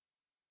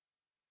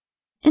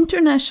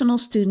International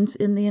students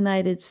in the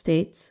United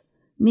States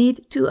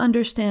need to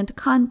understand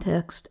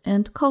context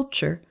and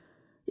culture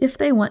if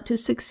they want to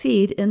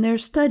succeed in their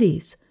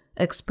studies,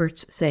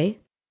 experts say.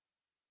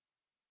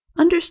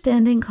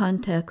 Understanding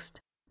context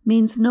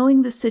means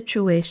knowing the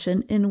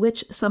situation in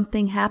which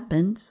something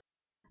happens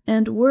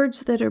and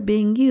words that are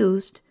being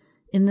used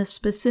in the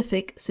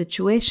specific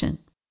situation.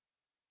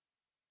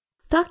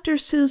 Dr.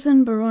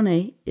 Susan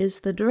Barone is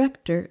the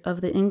director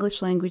of the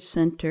English Language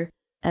Center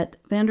at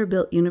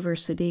Vanderbilt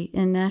University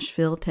in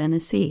Nashville,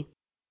 Tennessee.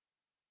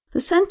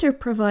 The center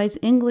provides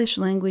English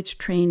language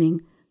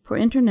training for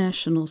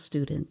international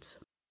students.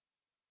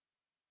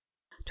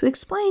 To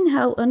explain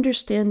how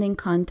understanding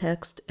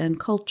context and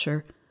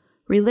culture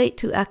relate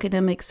to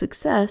academic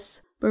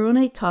success,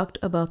 Barone talked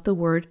about the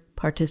word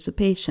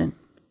participation.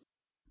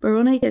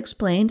 Barone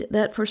explained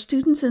that for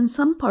students in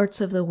some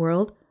parts of the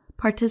world,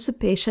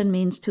 participation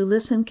means to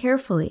listen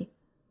carefully,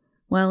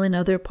 while in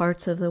other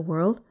parts of the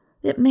world,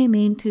 it may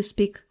mean to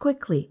speak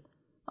quickly,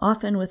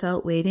 often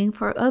without waiting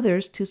for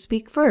others to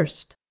speak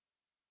first.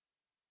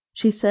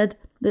 She said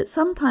that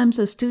sometimes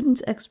a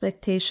student's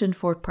expectation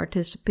for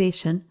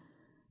participation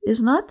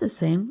is not the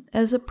same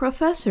as a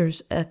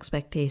professor's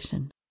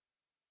expectation.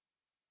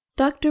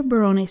 Dr.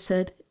 Barone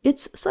said,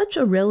 "It's such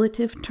a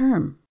relative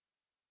term.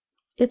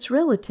 It's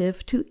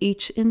relative to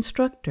each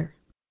instructor.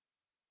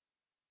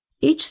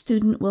 Each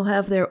student will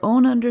have their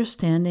own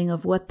understanding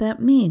of what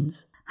that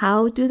means.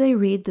 How do they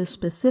read the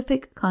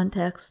specific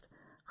context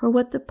for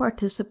what the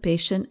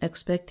participation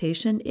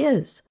expectation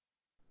is?"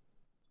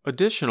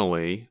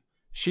 Additionally,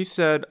 she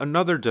said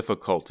another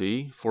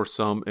difficulty for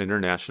some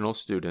international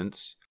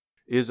students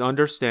is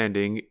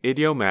understanding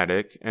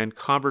idiomatic and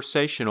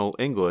conversational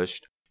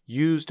English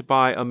used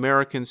by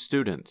American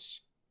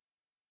students.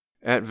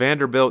 At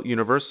Vanderbilt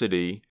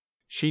University,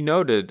 she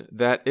noted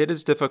that it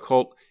is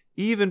difficult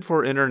even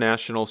for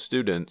international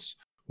students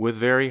with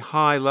very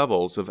high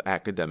levels of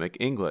academic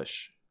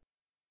English.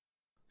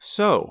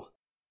 So,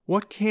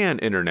 what can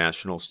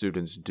international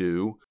students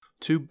do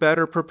to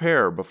better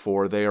prepare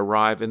before they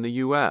arrive in the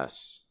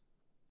U.S.?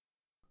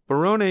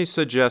 Barone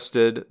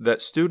suggested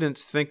that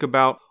students think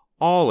about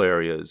all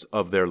areas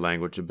of their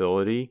language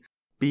ability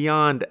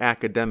beyond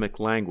academic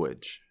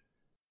language.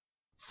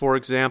 For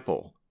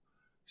example,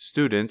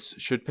 students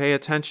should pay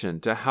attention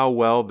to how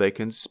well they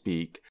can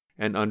speak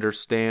and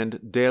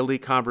understand daily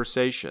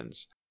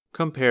conversations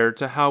compared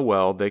to how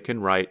well they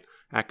can write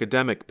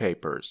academic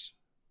papers.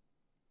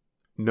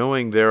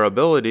 Knowing their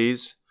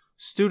abilities,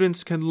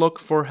 students can look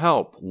for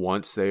help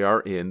once they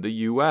are in the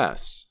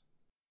U.S.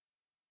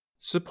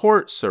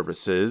 Support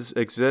services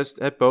exist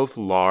at both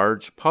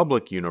large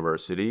public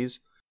universities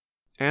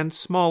and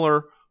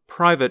smaller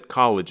private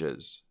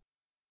colleges.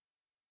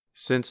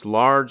 Since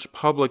large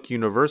public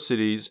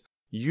universities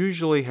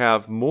usually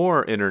have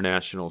more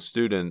international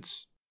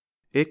students,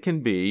 it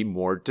can be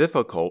more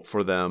difficult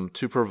for them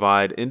to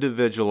provide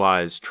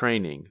individualized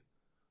training,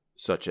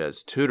 such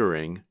as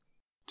tutoring,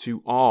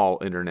 to all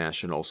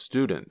international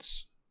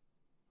students.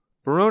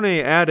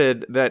 Barone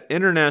added that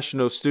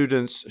international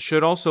students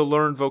should also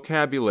learn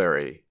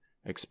vocabulary,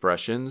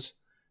 expressions,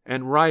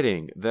 and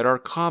writing that are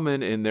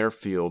common in their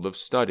field of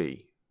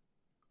study.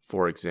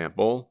 For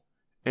example,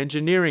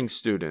 engineering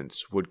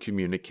students would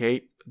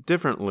communicate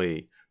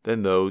differently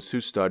than those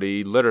who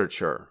study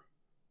literature.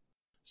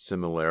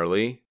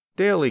 Similarly,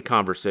 daily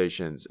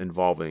conversations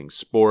involving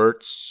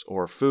sports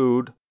or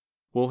food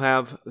will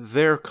have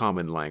their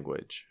common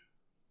language.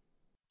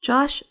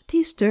 Josh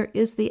Teester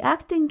is the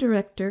acting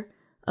director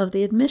of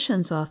the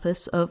admissions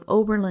office of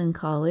Oberlin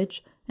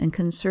College and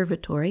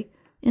Conservatory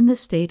in the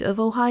state of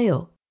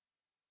Ohio.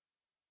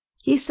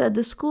 He said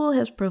the school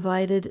has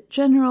provided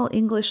general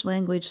English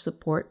language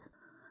support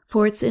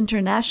for its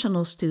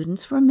international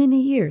students for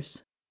many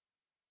years.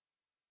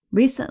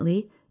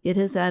 Recently, it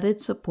has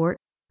added support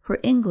for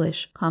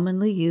English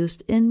commonly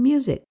used in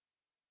music.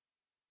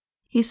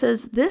 He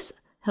says this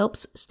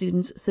helps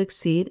students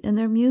succeed in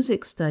their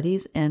music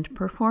studies and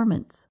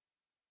performance.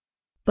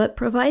 But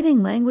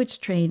providing language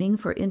training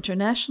for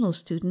international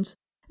students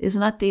is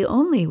not the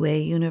only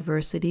way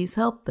universities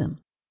help them.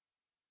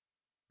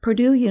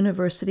 Purdue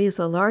University is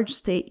a large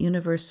state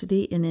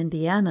university in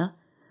Indiana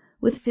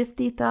with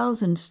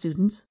 50,000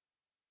 students,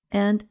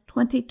 and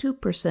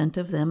 22%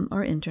 of them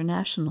are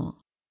international.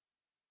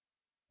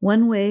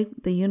 One way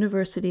the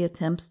university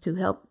attempts to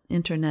help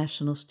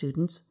international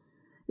students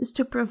is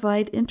to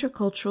provide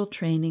intercultural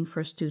training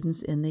for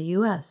students in the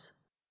U.S.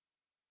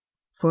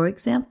 For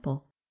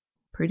example,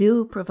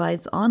 Purdue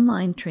provides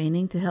online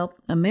training to help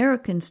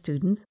American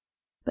students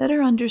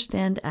better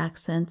understand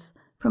accents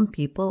from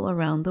people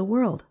around the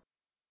world.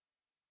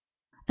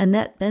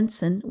 Annette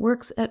Benson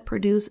works at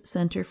Purdue's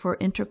Center for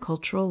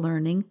Intercultural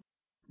Learning,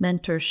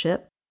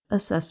 Mentorship,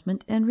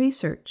 Assessment, and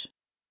Research.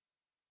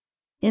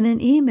 In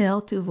an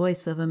email to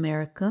Voice of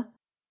America,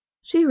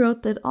 she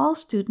wrote that all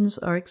students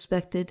are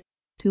expected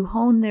to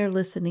hone their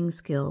listening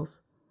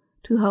skills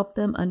to help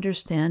them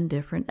understand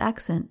different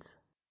accents.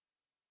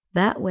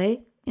 That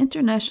way,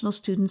 international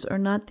students are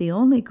not the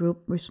only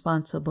group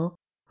responsible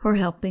for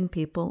helping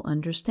people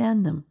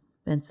understand them,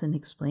 Benson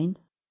explained.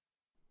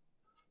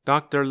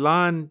 Dr.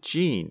 Lan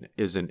Jin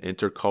is an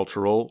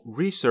intercultural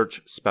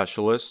research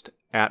specialist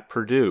at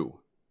Purdue.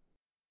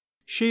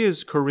 She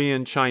is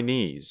Korean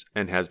Chinese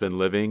and has been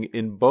living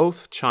in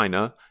both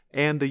China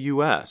and the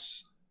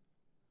U.S.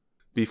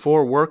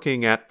 Before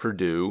working at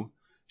Purdue,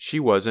 she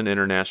was an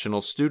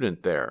international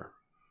student there.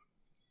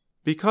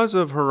 Because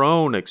of her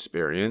own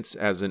experience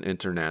as an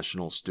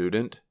international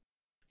student,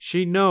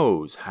 she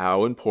knows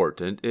how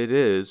important it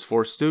is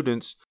for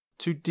students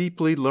to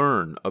deeply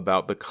learn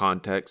about the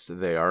context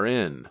they are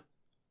in.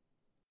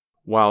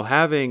 While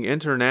having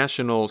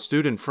international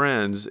student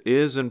friends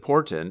is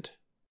important,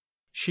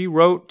 she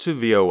wrote to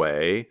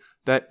VOA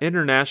that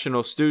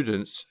international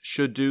students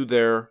should do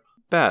their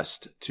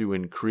best to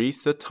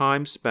increase the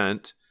time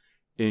spent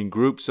in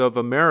groups of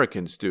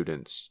American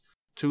students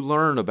to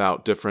learn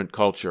about different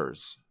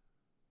cultures.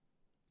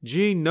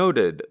 Jean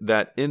noted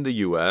that in the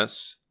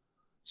U.S.,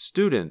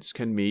 students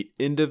can meet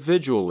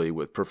individually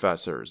with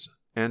professors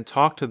and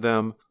talk to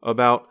them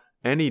about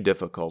any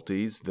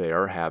difficulties they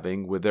are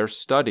having with their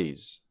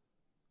studies.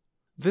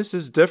 This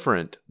is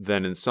different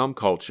than in some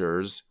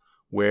cultures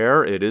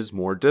where it is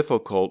more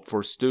difficult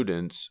for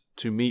students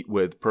to meet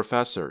with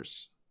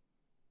professors.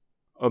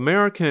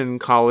 American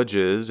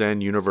colleges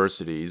and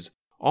universities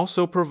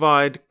also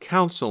provide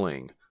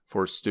counseling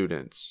for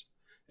students,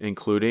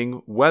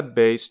 including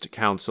web-based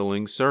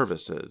counseling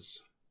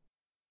services.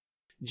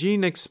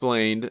 Jean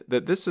explained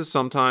that this is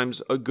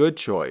sometimes a good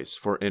choice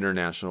for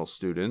international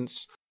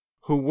students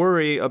who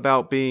worry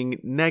about being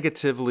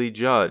negatively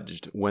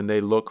judged when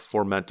they look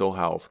for mental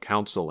health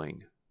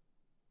counseling.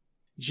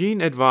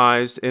 Jean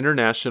advised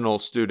international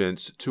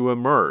students to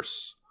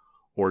immerse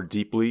or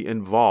deeply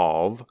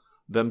involve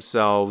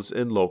themselves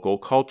in local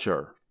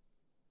culture.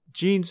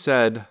 Jean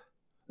said,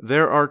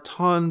 "There are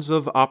tons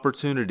of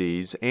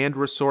opportunities and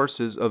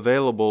resources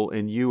available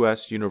in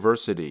U.S.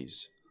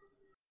 universities.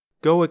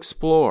 Go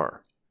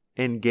explore,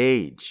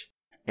 engage,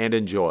 and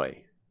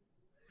enjoy.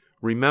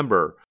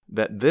 Remember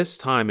that this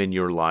time in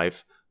your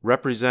life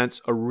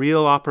represents a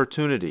real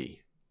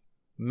opportunity.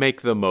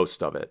 Make the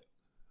most of it."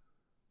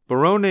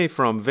 Barone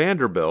from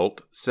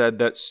Vanderbilt said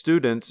that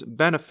students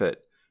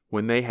benefit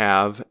when they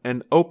have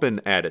an open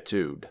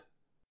attitude.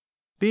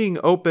 Being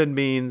open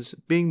means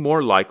being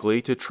more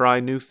likely to try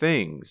new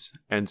things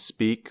and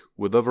speak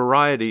with a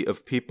variety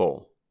of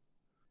people.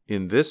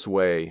 In this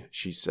way,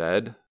 she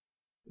said,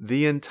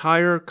 the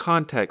entire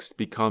context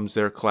becomes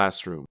their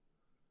classroom.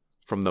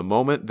 From the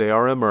moment they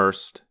are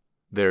immersed,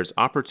 there's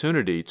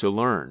opportunity to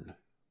learn.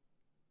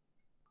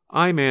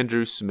 I'm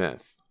Andrew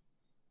Smith.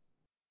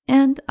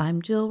 And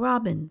I'm Jill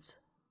Robbins.